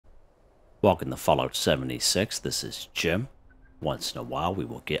Welcome to Fallout 76. This is Jim. Once in a while, we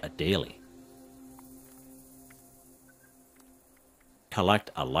will get a daily. Collect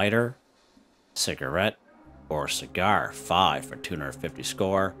a lighter, cigarette, or cigar. 5 for 250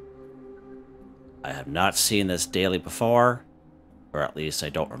 score. I have not seen this daily before, or at least I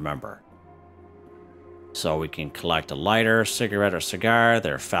don't remember. So we can collect a lighter, cigarette, or cigar.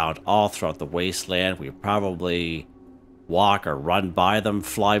 They're found all throughout the wasteland. We probably walk or run by them,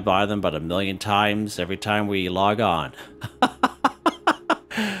 fly by them about 1,000,000 times every time we log on.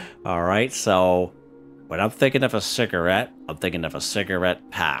 Alright, so when I'm thinking of a cigarette, I'm thinking of a cigarette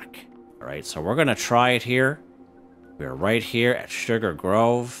pack. Alright, so we're going to try it here. We're right here at Sugar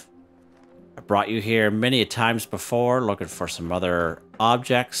Grove. I brought you here many times before looking for some other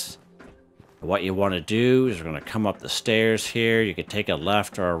objects. What you want to do is we're going to come up the stairs here. You can take a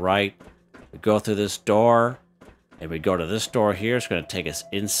left or a right. We go through this door. And we go to this door here. It's going to take us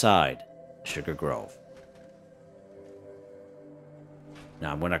inside Sugar Grove.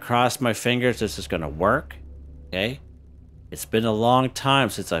 Now I'm going to cross my fingers. This is going to work. Okay. It's been a long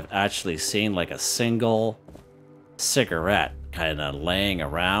time since I've actually seen like a single cigarette kind of laying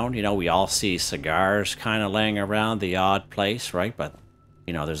around. You know, we all see cigars kind of laying around the odd place, right? But,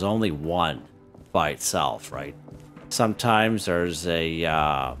 you know, there's only one by itself, right? Sometimes there's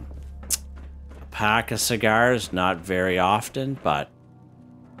a pack of cigars, not very often, but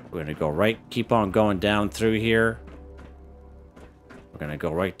we're going to go right, keep on going down through here. We're going to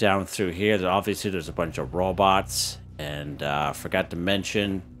go right down through here. Obviously, there's a bunch of robots, and forgot to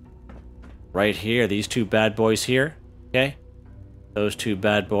mention right here, these two bad boys here, okay? Those two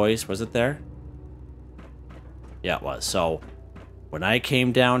bad boys, was it there? Yeah, it was. So, when I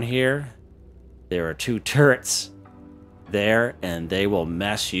came down here, there were two turrets there, and they will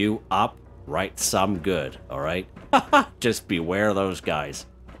mess you up right some good, alright? Just beware those guys.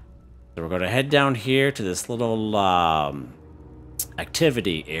 So we're going to head down here to this little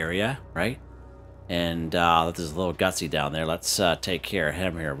activity area, right? And there's a little gutsy down there. Let's take care of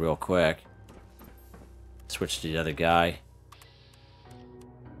him here real quick. Switch to the other guy.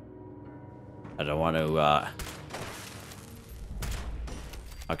 I don't want to...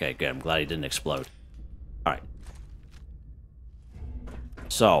 Okay, good. I'm glad he didn't explode. Alright.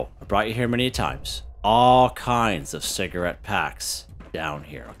 So, I brought you here many times. All kinds of cigarette packs down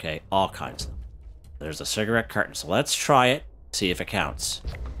here, okay? All kinds of them. There's a cigarette carton. So let's try it, see if it counts.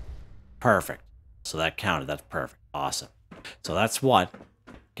 Perfect. So that counted. That's perfect. Awesome. So that's one.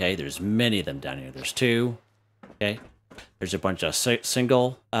 Okay, there's many of them down here. There's two. Okay. There's a bunch of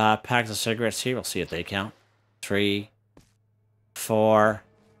single packs of cigarettes here. We'll see if they count. 3, 4,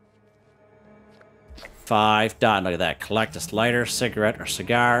 5. Done. Look at that. Collect a lighter, cigarette, or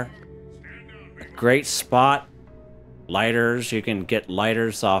cigar. A great spot. Lighters. You can get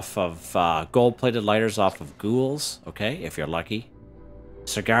lighters off of gold-plated lighters off of ghouls. Okay, if you're lucky.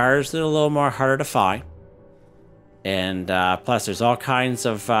 Cigars, they're a little more harder to find. And plus, there's all kinds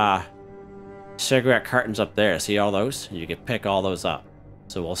of cigarette cartons up there. See all those? You can pick all those up.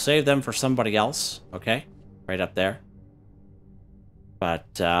 So we'll save them for somebody else. Okay, right up there.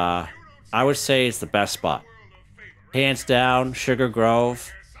 But I would say it's the best spot. Hands down, Sugar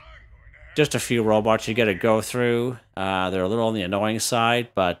Grove. Just a few robots you got to go through. They're a little on the annoying side,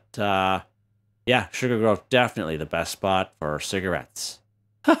 but yeah, Sugar Grove definitely the best spot for cigarettes.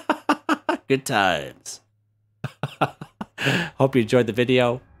 Good times. Hope you enjoyed the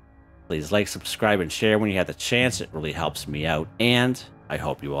video. Please like, subscribe, and share when you have the chance. It really helps me out, and I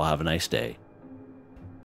hope you all have a nice day.